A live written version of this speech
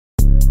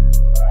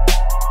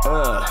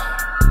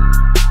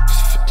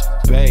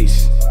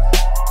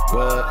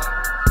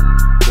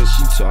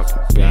talking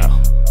about?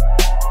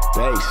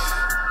 Bass.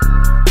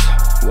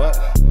 What?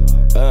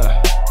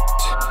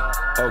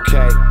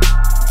 Okay.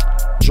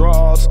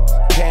 Drawers,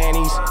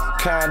 panties,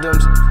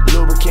 condoms,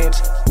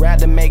 lubricants.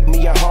 Rather make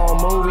me a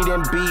home movie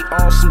than be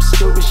on some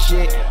stupid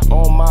shit.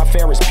 On my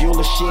Ferris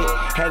Bueller shit,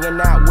 hanging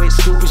out with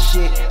stupid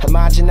shit.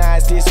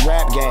 Homogenize this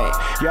rap game.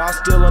 Y'all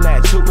still on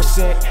that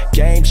 2%.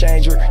 Game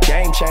changer,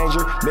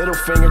 middle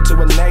finger to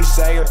a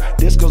naysayer.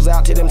 This goes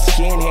out to them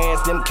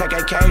skinheads, them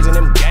KKKs and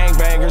them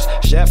gangbangers.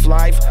 Chef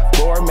life,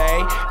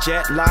 gourmet,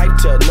 jet life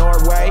to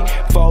Norway.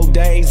 4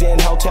 days in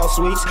hotel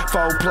suites,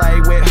 4 play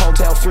with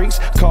hotel freaks.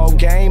 Cold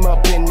game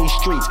up in these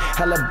streets,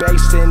 hella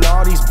bass in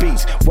all these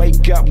beats.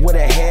 Wake up with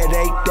a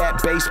headache,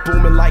 that bass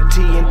booming like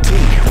TNT.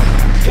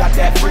 Got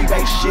that free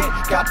bass shit,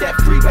 got that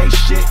free bass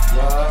shit.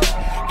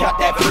 Got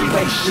that free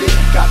bass shit,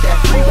 got that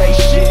free bass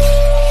shit.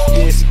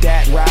 This,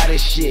 that, rider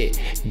shit,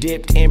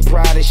 dipped in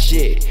Prada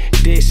shit.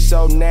 This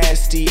so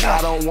nasty,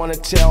 I don't wanna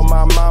tell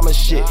my mama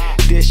shit.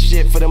 This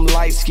shit for them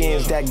light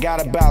skins that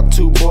got about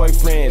 2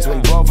 boyfriends.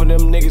 When both of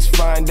them niggas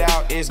find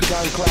out, it's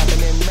gun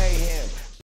clapping and mayhem.